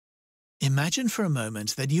Imagine for a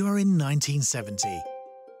moment that you are in 1970.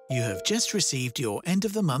 You have just received your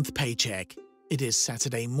end-of-the-month paycheck. It is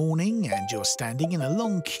Saturday morning and you're standing in a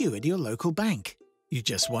long queue at your local bank. You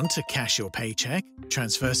just want to cash your paycheck,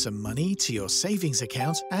 transfer some money to your savings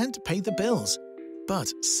account and pay the bills.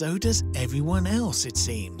 But so does everyone else, it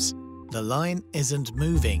seems. The line isn't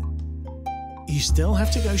moving. You still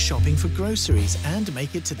have to go shopping for groceries and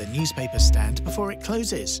make it to the newspaper stand before it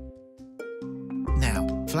closes.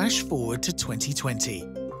 Now, flash forward to 2020.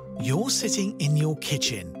 You're sitting in your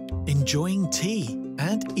kitchen, enjoying tea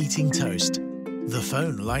and eating toast. The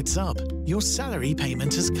phone lights up. Your salary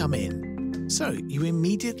payment has come in. So you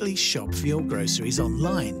immediately shop for your groceries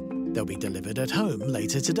online. They'll be delivered at home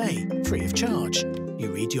later today, free of charge.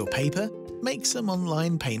 You read your paper, make some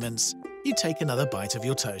online payments. You take another bite of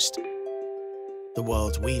your toast. The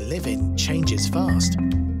world we live in changes fast.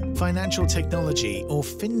 Financial technology, or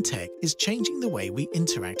fintech, is changing the way we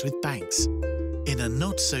interact with banks. In a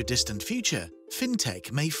not-so-distant future,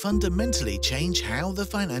 fintech may fundamentally change how the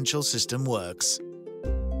financial system works.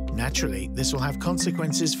 Naturally, this will have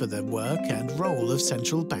consequences for the work and role of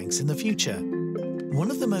central banks in the future.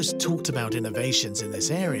 One of the most talked about innovations in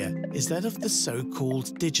this area is that of the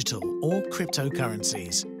so-called digital or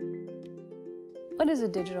cryptocurrencies. What is a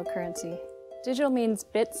digital currency? Digital means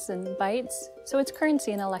bits and bytes, so it's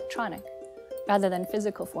currency in electronic, rather than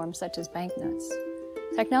physical forms such as banknotes.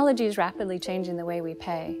 Technology is rapidly changing the way we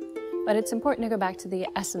pay, but it's important to go back to the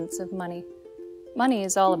essence of money. Money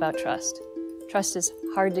is all about trust. Trust is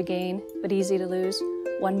hard to gain, but easy to lose.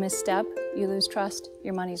 One misstep, you lose trust,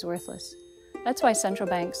 your money's worthless. That's why central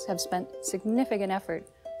banks have spent significant effort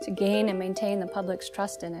to gain and maintain the public's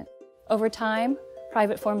trust in it. Over time,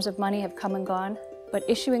 private forms of money have come and gone, but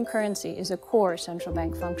issuing currency is a core central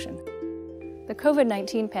bank function. The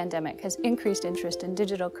COVID-19 pandemic has increased interest in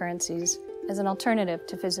digital currencies as an alternative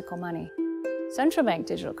to physical money. Central bank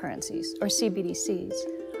digital currencies, or CBDCs,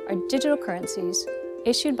 are digital currencies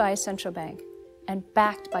issued by a central bank and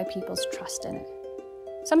backed by people's trust in it.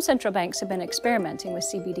 Some central banks have been experimenting with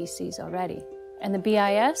CBDCs already, and the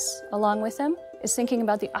BIS, along with them, is thinking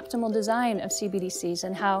about the optimal design of CBDCs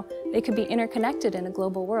and how they could be interconnected in a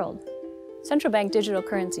global world. Central bank digital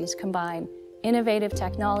currencies combine innovative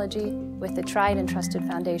technology with the tried and trusted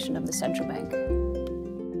foundation of the central bank.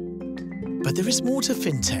 But there is more to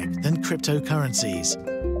fintech than cryptocurrencies.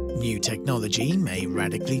 New technology may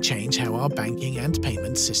radically change how our banking and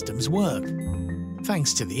payment systems work.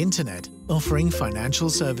 Thanks to the internet, offering financial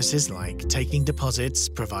services like taking deposits,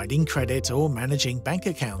 providing credit, or managing bank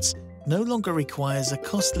accounts no longer requires a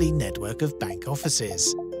costly network of bank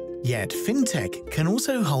offices. Yet fintech can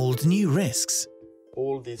also hold new risks.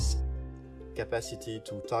 All this capacity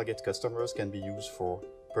to target customers can be used for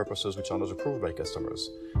purposes which are not approved by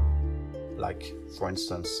customers, like, for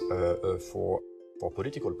instance, for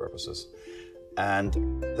political purposes.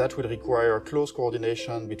 And that will require close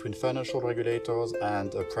coordination between financial regulators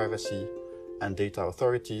and privacy and data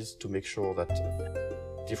authorities to make sure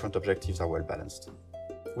that different objectives are well balanced.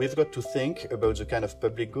 We've got to think about the kind of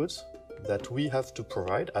public goods that we have to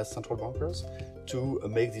provide as central bankers to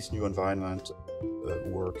make this new environment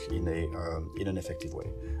work in an effective way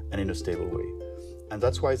and in a stable way. And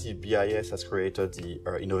that's why the BIS has created the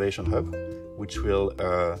Innovation Hub, which will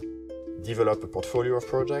develop a portfolio of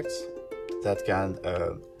projects that can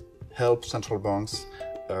help central banks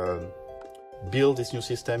build this new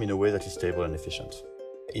system in a way that is stable and efficient.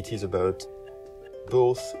 It is about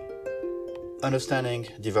both understanding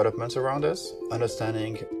developments around us,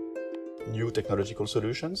 understanding new technological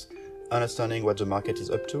solutions, understanding what the market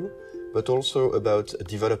is up to, but also about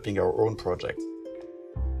developing our own projects.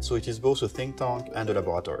 So it is both a think tank and a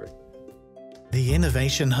laboratory. The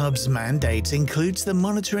Innovation Hub's mandate includes the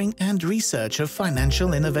monitoring and research of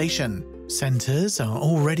financial innovation. Centres are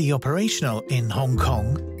already operational in Hong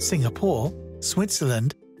Kong, Singapore,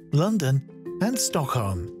 Switzerland, London, and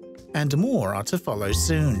Stockholm, and more are to follow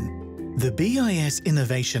soon. The BIS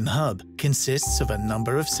Innovation Hub consists of a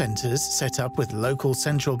number of centres set up with local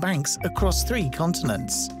central banks across 3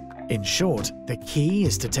 continents. In short, the key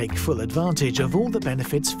is to take full advantage of all the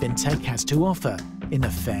benefits fintech has to offer in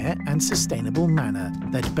a fair and sustainable manner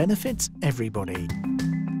that benefits everybody.